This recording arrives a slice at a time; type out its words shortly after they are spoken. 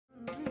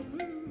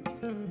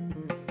So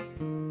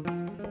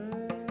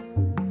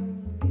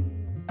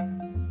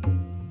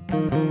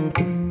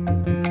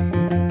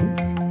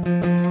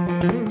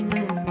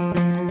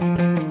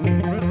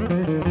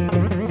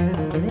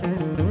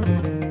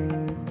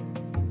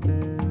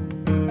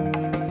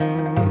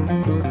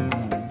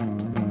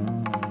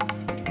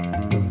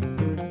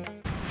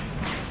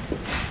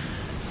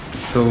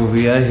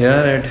we are here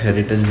at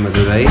Heritage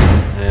Madurai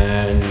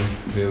and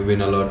we've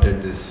been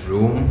allotted this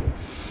room.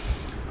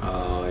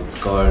 It's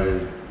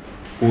called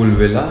Pool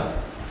Villa.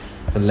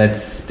 So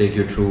let's take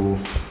you through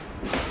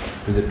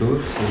to the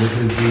tour. So this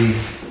is the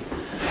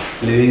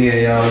living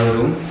area of the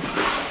room.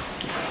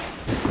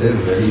 This is a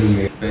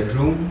very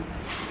bedroom.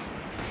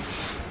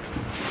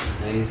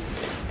 Nice,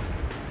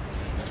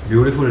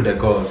 beautiful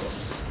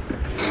decors,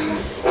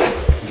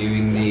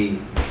 giving the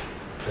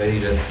very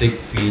rustic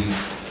feel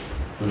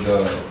to the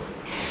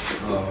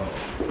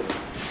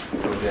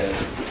hotel.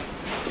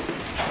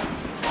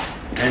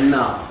 And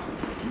now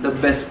the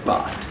best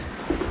part.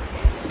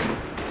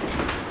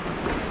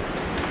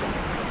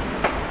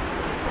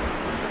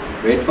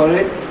 Wait for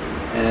it.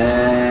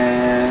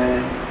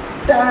 And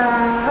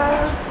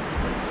ta-da!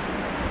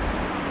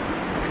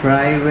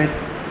 Private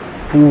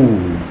pool.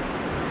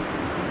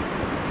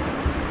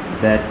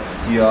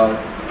 That's your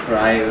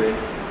private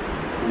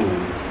pool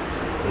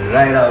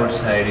right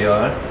outside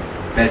your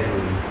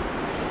bedroom.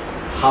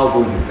 How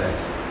good is that?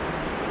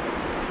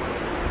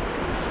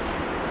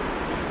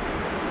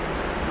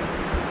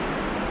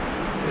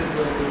 This is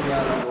going to be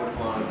our abode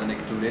for the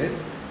next 2 days.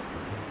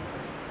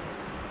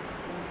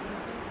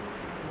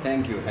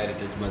 Thank you,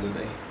 Heritage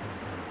Madurai.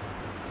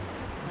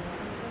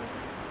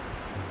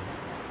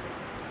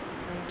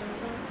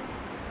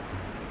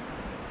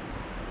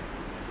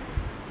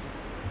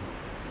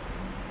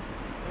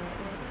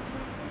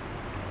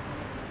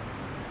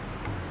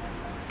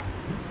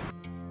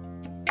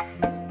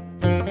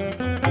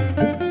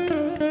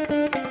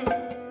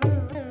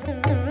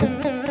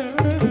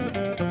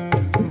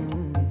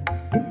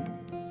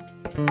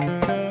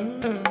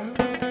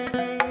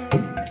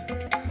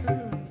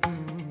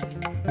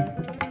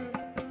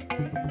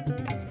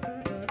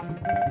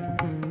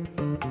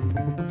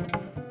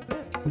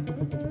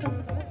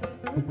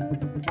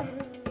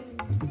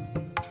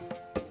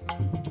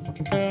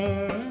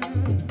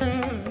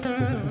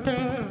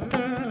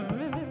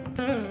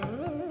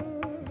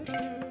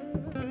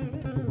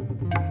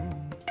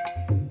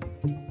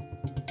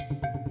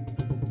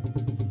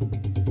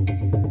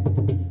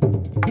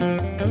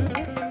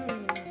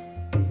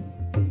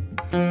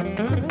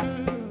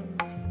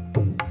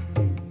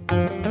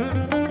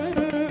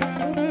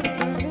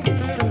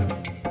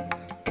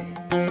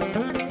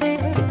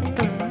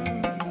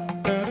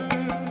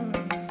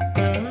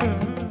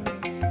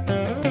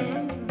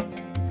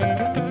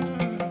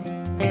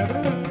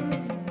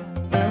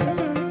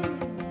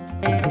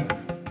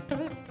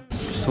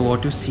 So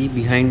what you see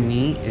behind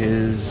me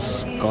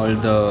is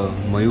called the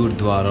Mayur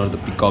Dwar or the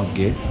Peacock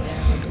Gate,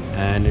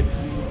 and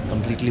it's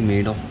completely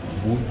made of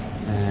wood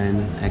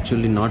and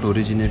actually not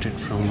originated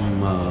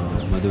from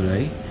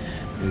Madurai.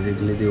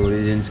 Basically the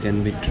origins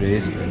can be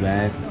traced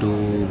back to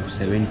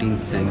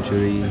 17th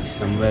century,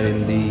 somewhere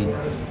in the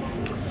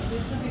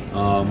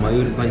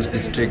Mayurpanch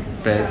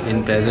district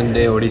in present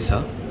day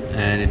Odisha,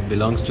 and it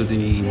belongs to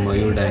the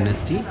Mayur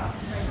dynasty.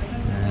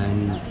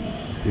 And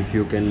if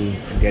you can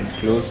get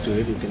close to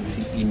it, you can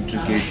see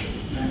intricate,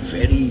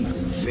 very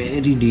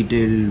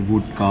detailed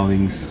wood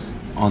carvings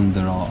on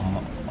the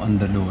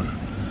door.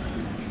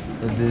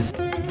 So this